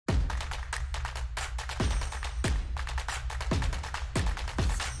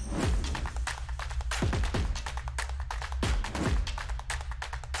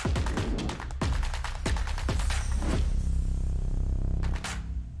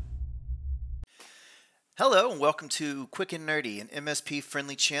Hello and welcome to Quick and Nerdy, an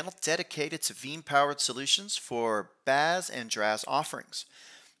MSP-friendly channel dedicated to Veeam-powered solutions for BAS and DRAS offerings.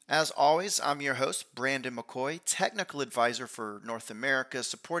 As always, I'm your host, Brandon McCoy, Technical Advisor for North America,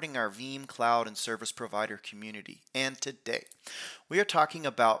 supporting our Veeam Cloud and Service Provider community. And today, we are talking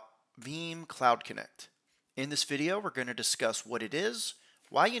about Veeam Cloud Connect. In this video, we're going to discuss what it is,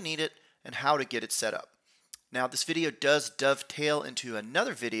 why you need it, and how to get it set up. Now, this video does dovetail into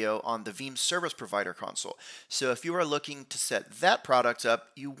another video on the Veeam Service Provider console. So if you are looking to set that product up,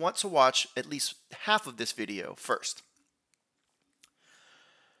 you want to watch at least half of this video first.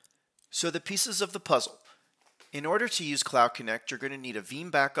 So the pieces of the puzzle. In order to use Cloud Connect, you're going to need a Veeam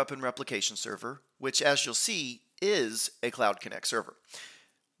Backup and Replication server, which as you'll see is a Cloud Connect server.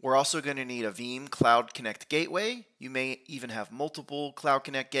 We're also going to need a Veeam Cloud Connect gateway. You may even have multiple Cloud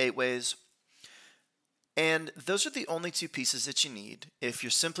Connect gateways. And those are the only two pieces that you need if you're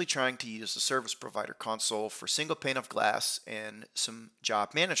simply trying to use the service provider console for single pane of glass and some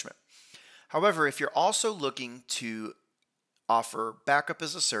job management. However, if you're also looking to offer backup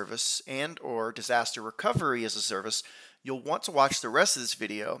as a service and or disaster recovery as a service, you'll want to watch the rest of this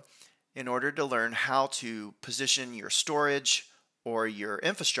video in order to learn how to position your storage or your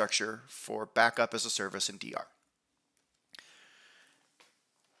infrastructure for backup as a service in DR.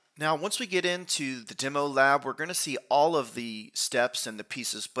 Now, once we get into the demo lab, we're going to see all of the steps and the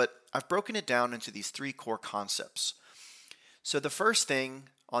pieces, but I've broken it down into these three core concepts. So the first thing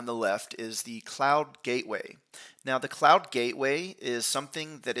on the left is the Cloud Gateway. Now, the Cloud Gateway is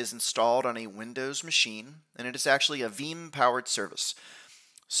something that is installed on a Windows machine, and it is actually a Veeam-powered service.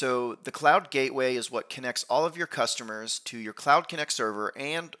 So the Cloud Gateway is what connects all of your customers to your Cloud Connect server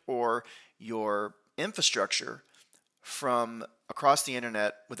and or your infrastructure from across the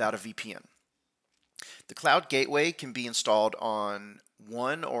internet without a VPN. The Cloud Gateway can be installed on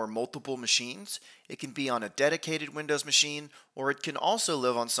one or multiple machines. It can be on a dedicated Windows machine, or it can also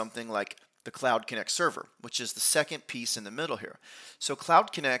live on something like the Cloud Connect server, which is the second piece in the middle here. So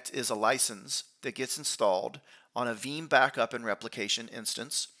Cloud Connect is a license that gets installed on a Veeam Backup and Replication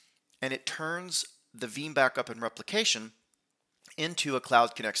instance, and it turns the Veeam Backup and Replication into a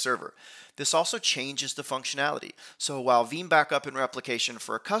Cloud Connect server. This also changes the functionality. So while Veeam Backup and Replication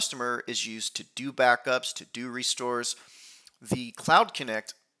for a customer is used to do backups, to do restores, the Cloud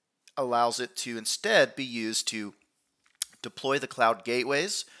Connect allows it to instead be used to deploy the cloud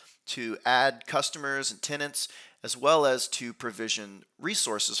gateways, to add customers and tenants, as well as to provision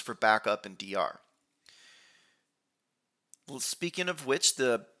resources for backup and DR. Well, speaking of which,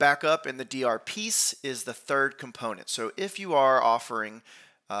 the backup and the DR piece is the third component. So if you are offering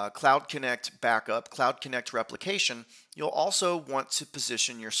Cloud Connect backup, Cloud Connect replication, you'll also want to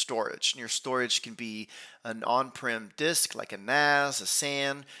position your storage. And your storage can be an on-prem disk like a NAS, a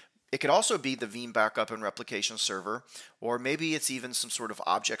SAN. It could also be the Veeam Backup and Replication server, or maybe it's even some sort of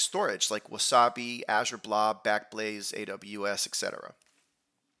object storage like Wasabi, Azure Blob, Backblaze, AWS, etc.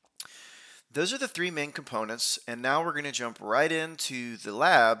 Those are the three main components, and now we're going to jump right into the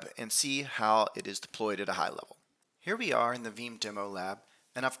lab and see how it is deployed at a high level. Here we are in the Veeam demo lab,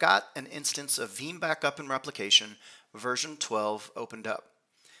 and I've got an instance of Veeam Backup and Replication version 12 opened up.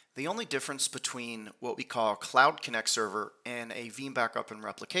 The only difference between what we call a Cloud Connect server and a Veeam Backup and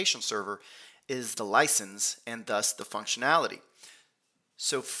Replication server is the license and thus the functionality.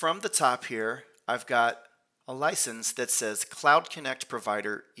 So from the top here, I've got a license that says Cloud Connect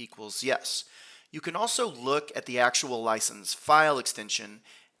Provider equals yes. You can also look at the actual license file extension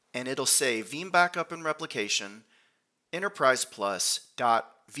and it'll say Veeam Backup and Replication Enterprise Plus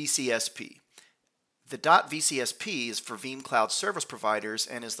 .vcsp. The .vcsp is for Veeam Cloud Service Providers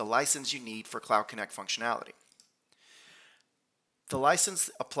and is the license you need for Cloud Connect functionality. The license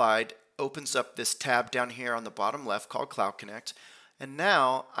applied opens up this tab down here on the bottom left called Cloud Connect, and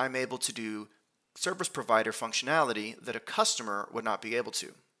now I'm able to do service provider functionality that a customer would not be able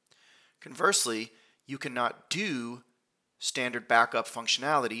to. Conversely, you cannot do standard backup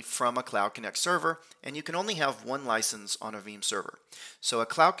functionality from a Cloud Connect server, and you can only have one license on a Veeam server. So a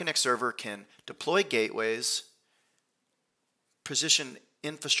Cloud Connect server can deploy gateways, position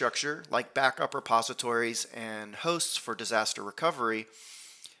infrastructure like backup repositories and hosts for disaster recovery,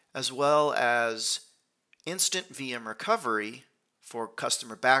 as well as instant VM recovery for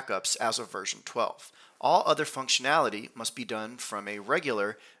customer backups as of version 12. All other functionality must be done from a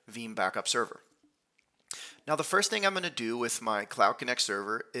regular Veeam backup server. Now the first thing I'm going to do with my Cloud Connect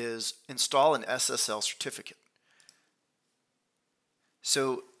server is install an SSL certificate.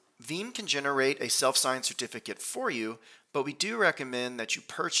 So Veeam can generate a self-signed certificate for you, but we do recommend that you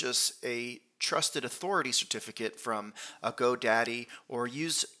purchase a trusted authority certificate from a GoDaddy or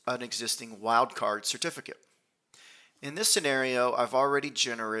use an existing wildcard certificate. In this scenario, I've already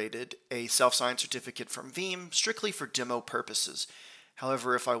generated a self-signed certificate from Veeam strictly for demo purposes.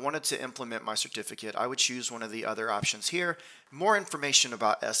 However, if I wanted to implement my certificate, I would choose one of the other options here. More information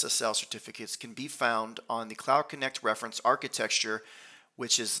about SSL certificates can be found on the Cloud Connect reference architecture,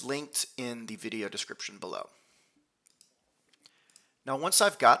 which is linked in the video description below. Now, once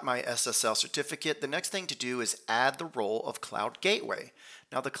I've got my SSL certificate, the next thing to do is add the role of Cloud Gateway.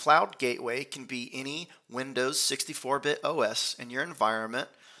 Now, the Cloud Gateway can be any Windows 64-bit OS in your environment,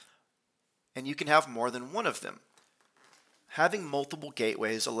 and you can have more than one of them. Having multiple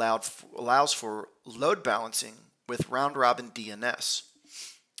gateways allows for load balancing with round-robin DNS.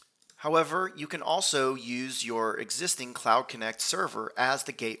 However, you can also use your existing Cloud Connect server as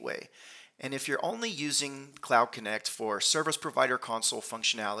the gateway. And if you're only using Cloud Connect for service provider console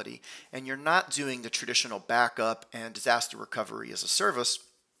functionality and you're not doing the traditional backup and disaster recovery as a service,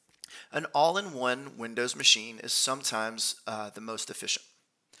 an all-in-one Windows machine is sometimes the most efficient.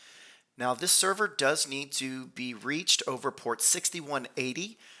 Now, this server does need to be reached over port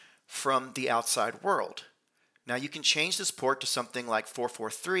 6180 from the outside world. Now, you can change this port to something like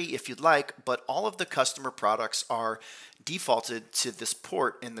 443 if you'd like, but all of the customer products are defaulted to this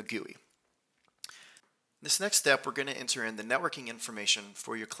port in the GUI. This next step, we're going to enter in the networking information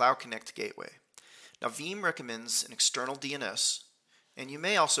for your Cloud Connect gateway. Now, Veeam recommends an external DNS, and you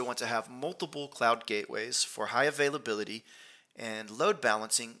may also want to have multiple cloud gateways for high availability and load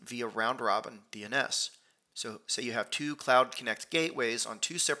balancing via round-robin DNS. So say you have two Cloud Connect gateways on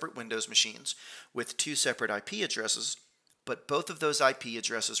two separate Windows machines with two separate IP addresses, but both of those IP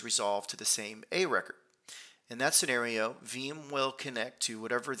addresses resolve to the same A record. In that scenario, Veeam will connect to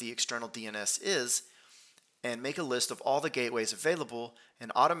whatever the external DNS is and make a list of all the gateways available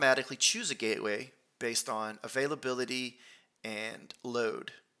and automatically choose a gateway based on availability and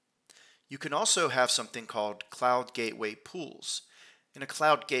load. You can also have something called Cloud Gateway Pools. And a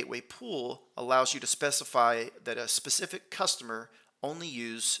Cloud Gateway Pool allows you to specify that a specific customer only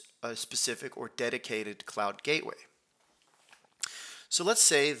use a specific or dedicated cloud gateway. So let's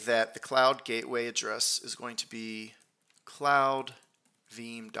say that the cloud gateway address is going to be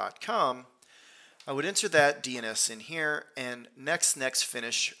cloudveeam.com. I would enter that DNS in here and next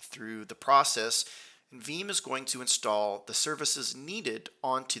finish through the process, and Veeam is going to install the services needed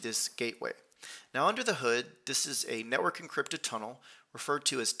onto this gateway. Now, under the hood, this is a network encrypted tunnel referred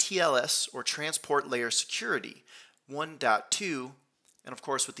to as TLS, or Transport Layer Security 1.2, and of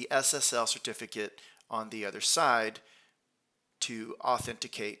course with the SSL certificate on the other side to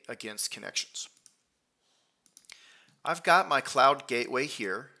authenticate against connections. I've got my cloud gateway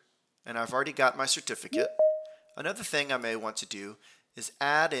here, and I've already got my certificate. Another thing I may want to do is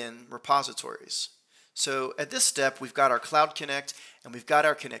add in repositories. So at this step, we've got our Cloud Connect and we've got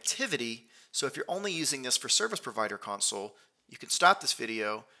our connectivity. So if you're only using this for Service Provider Console, you can stop this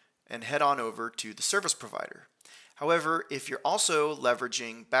video and head on over to the service provider. However, if you're also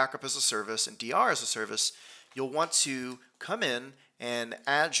leveraging Backup as a Service and DR as a Service, you'll want to come in and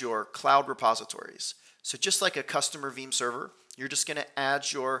add your cloud repositories. So just like a customer Veeam server, you're just going to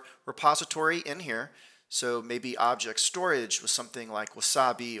add your repository in here. So maybe object storage with something like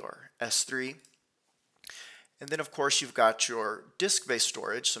Wasabi or S3. And then of course you've got your disk-based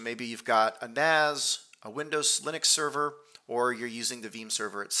storage. So maybe you've got a NAS, a Windows Linux server, or you're using the Veeam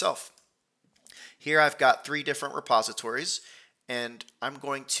server itself. Here I've got 3 different repositories, and I'm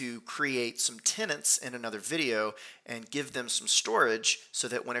going to create some tenants in another video and give them some storage so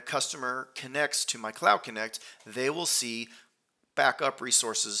that when a customer connects to my Cloud Connect, they will see backup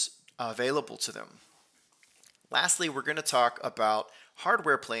resources available to them. Lastly, we're going to talk about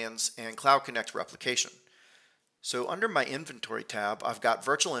hardware plans and Cloud Connect replication. So under my inventory tab, I've got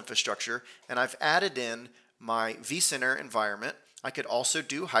virtual infrastructure, and I've added in my vCenter environment. I could also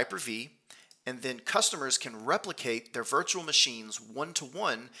do Hyper-V, and then customers can replicate their virtual machines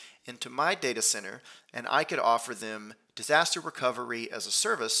one-to-one into my data center, and I could offer them disaster recovery as a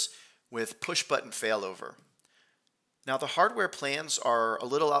service with push-button failover. Now, the hardware plans are a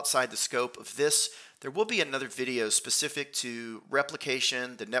little outside the scope of this. There will be another video specific to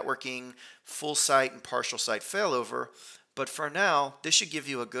replication, the networking, full site and partial site failover, but for now, this should give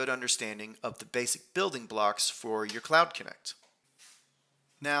you a good understanding of the basic building blocks for your Cloud Connect.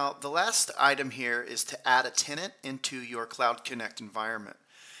 Now, the last item here is to add a tenant into your Cloud Connect environment.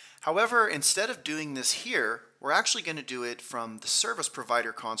 However, instead of doing this here, we're actually going to do it from the Service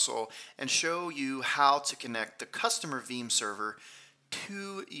Provider Console and show you how to connect the customer Veeam server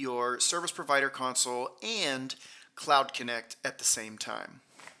to your Service Provider Console and Cloud Connect at the same time.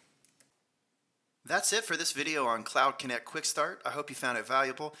 That's it for this video on Cloud Connect Quick Start. I hope you found it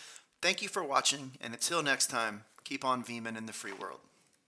valuable. Thank you for watching, and until next time, keep on Veeaming in the free world.